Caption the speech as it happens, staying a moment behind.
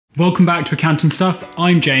Welcome back to Accounting Stuff.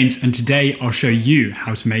 I'm James, and today I'll show you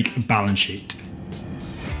how to make a balance sheet.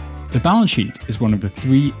 The balance sheet is one of the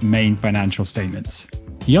three main financial statements.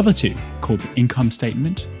 The other two, called the income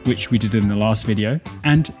statement, which we did in the last video,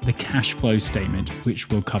 and the cash flow statement, which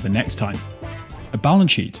we'll cover next time. A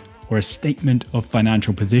balance sheet, or a statement of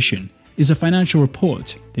financial position, is a financial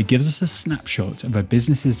report that gives us a snapshot of a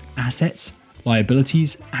business's assets,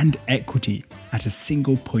 liabilities, and equity at a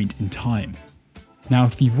single point in time. Now,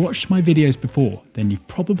 if you've watched my videos before, then you've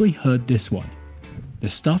probably heard this one. The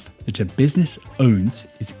stuff that a business owns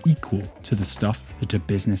is equal to the stuff that a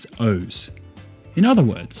business owes. In other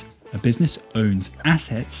words, a business owns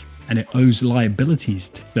assets and it owes liabilities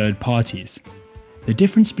to third parties. The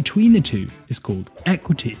difference between the two is called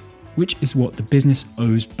equity, which is what the business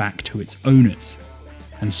owes back to its owners.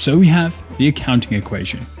 And so we have the accounting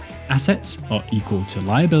equation. Assets are equal to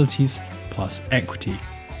liabilities plus equity.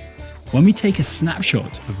 When we take a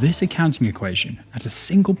snapshot of this accounting equation at a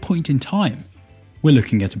single point in time, we're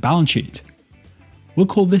looking at a balance sheet. We'll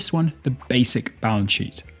call this one the basic balance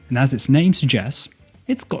sheet, and as its name suggests,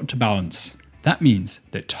 it's got to balance. That means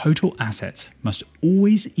that total assets must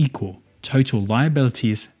always equal total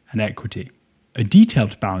liabilities and equity. A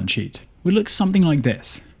detailed balance sheet would look something like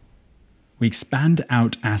this. We expand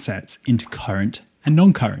out assets into current and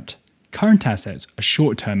non-current. Current assets are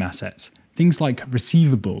short-term assets, things like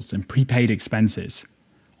receivables and prepaid expenses.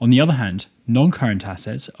 On the other hand, non-current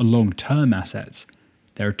assets are long-term assets.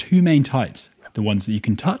 There are two main types, the ones that you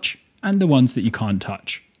can touch and the ones that you can't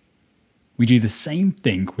touch. We do the same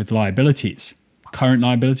thing with liabilities. Current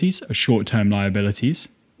liabilities are short-term liabilities,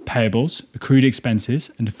 payables, accrued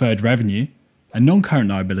expenses, and deferred revenue, and non-current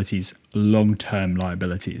liabilities are long-term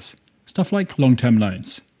liabilities, stuff like long-term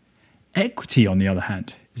loans. Equity, on the other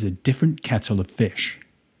hand, is a different kettle of fish.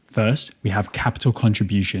 First, we have capital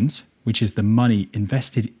contributions, which is the money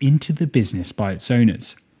invested into the business by its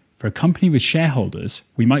owners. For a company with shareholders,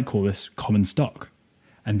 we might call this common stock.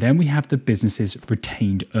 And then we have the business's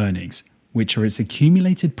retained earnings, which are its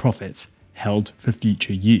accumulated profits held for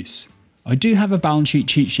future use. I do have a balance sheet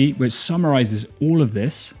cheat sheet which summarizes all of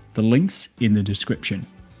this, the links in the description.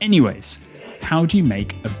 Anyways, how do you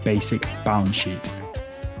make a basic balance sheet?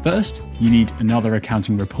 First, you need another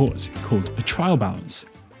accounting report called a trial balance.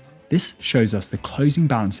 This shows us the closing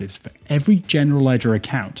balances for every general ledger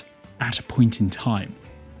account at a point in time.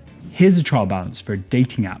 Here's a trial balance for a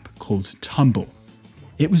dating app called Tumble.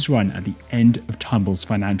 It was run at the end of Tumble's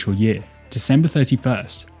financial year, December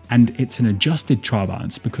 31st, and it's an adjusted trial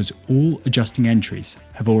balance because all adjusting entries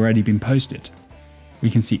have already been posted. We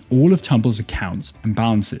can see all of Tumble's accounts and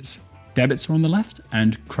balances. Debits are on the left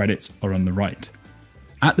and credits are on the right.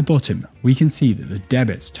 At the bottom, we can see that the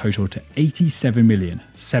debits total to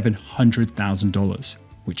 $87,700,000,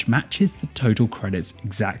 which matches the total credits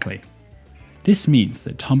exactly. This means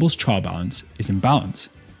that Tumble's trial balance is in balance,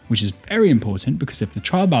 which is very important because if the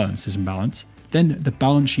trial balance is in balance, then the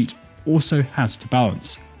balance sheet also has to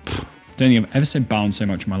balance. Don't think I've ever said balance so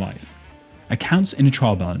much in my life. Accounts in a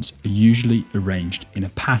trial balance are usually arranged in a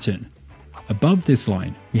pattern. Above this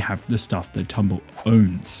line, we have the stuff that Tumble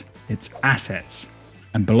owns, its assets.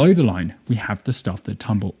 And below the line, we have the stuff that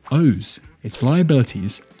Tumble owes, its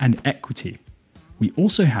liabilities and equity. We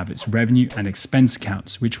also have its revenue and expense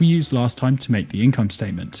accounts, which we used last time to make the income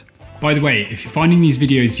statement. By the way, if you're finding these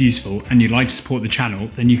videos useful and you'd like to support the channel,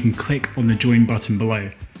 then you can click on the join button below.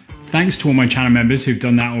 Thanks to all my channel members who've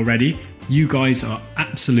done that already. You guys are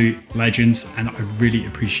absolute legends and I really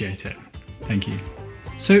appreciate it. Thank you.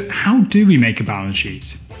 So how do we make a balance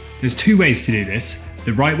sheet? There's two ways to do this.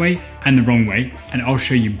 The right way and the wrong way, and I'll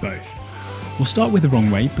show you both. We'll start with the wrong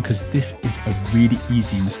way because this is a really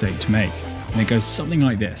easy mistake to make, and it goes something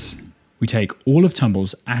like this. We take all of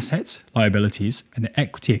Tumble's assets, liabilities, and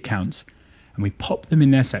equity accounts, and we pop them in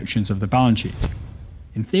their sections of the balance sheet.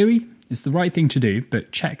 In theory, it's the right thing to do,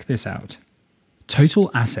 but check this out. Total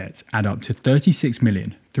assets add up to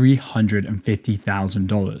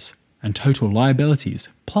 $36,350,000, and total liabilities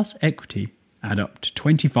plus equity add up to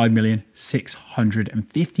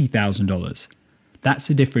 $25,650,000. That's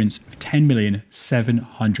a difference of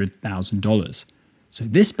 $10,700,000. So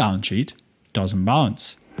this balance sheet doesn't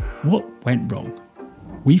balance. What went wrong?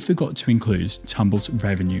 We forgot to include Tumble's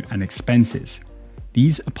revenue and expenses.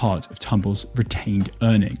 These are part of Tumble's retained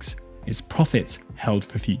earnings, its profits held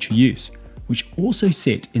for future use, which also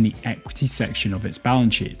sit in the equity section of its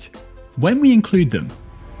balance sheet. When we include them,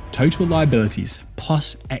 total liabilities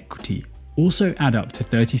plus equity also add up to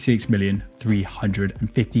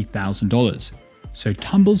 $36,350,000. So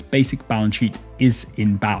Tumble's basic balance sheet is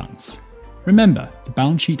in balance. Remember, the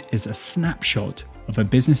balance sheet is a snapshot of a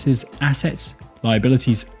business's assets,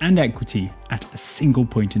 liabilities, and equity at a single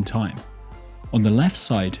point in time. On the left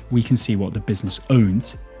side, we can see what the business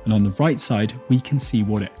owns, and on the right side, we can see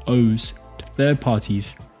what it owes to third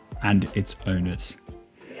parties and its owners.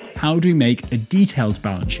 How do we make a detailed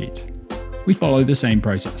balance sheet? We follow the same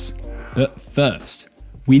process. But first,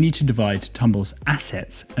 we need to divide Tumble's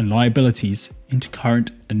assets and liabilities into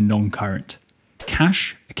current and non-current.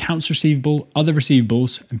 Cash, accounts receivable, other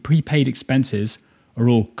receivables, and prepaid expenses are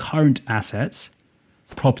all current assets.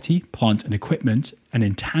 Property, plant and equipment, and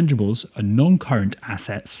intangibles are non-current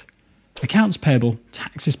assets. Accounts payable,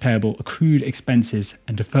 taxes payable, accrued expenses,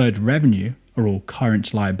 and deferred revenue are all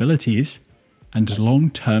current liabilities. And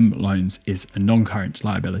long-term loans is a non-current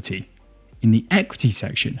liability. In the equity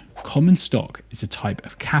section, common stock is a type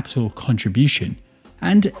of capital contribution,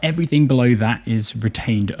 and everything below that is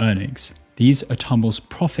retained earnings. These are Tumble's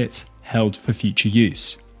profits held for future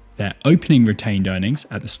use. Their opening retained earnings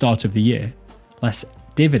at the start of the year, less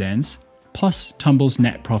dividends, plus Tumble's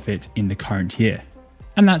net profit in the current year.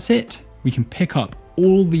 And that's it. We can pick up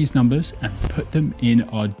all these numbers and put them in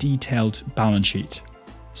our detailed balance sheet.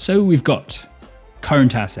 So we've got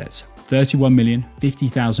current assets,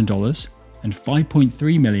 $31,050,000 and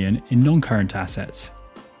 $5.3 million in non-current assets.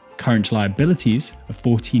 Current liabilities of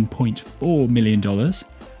 $14.4 million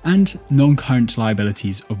and non-current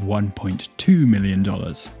liabilities of $1.2 million.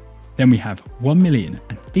 Then we have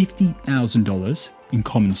 $1,050,000 in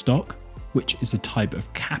common stock, which is a type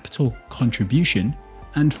of capital contribution.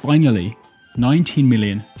 And finally,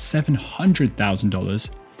 $19,700,000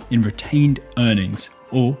 in retained earnings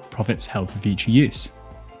or profits held for future use.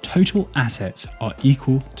 Total assets are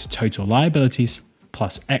equal to total liabilities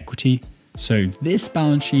plus equity, so this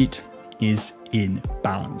balance sheet is in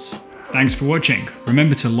balance. Thanks for watching.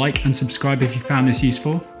 Remember to like and subscribe if you found this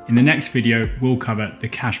useful. In the next video, we'll cover the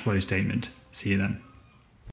cash flow statement. See you then.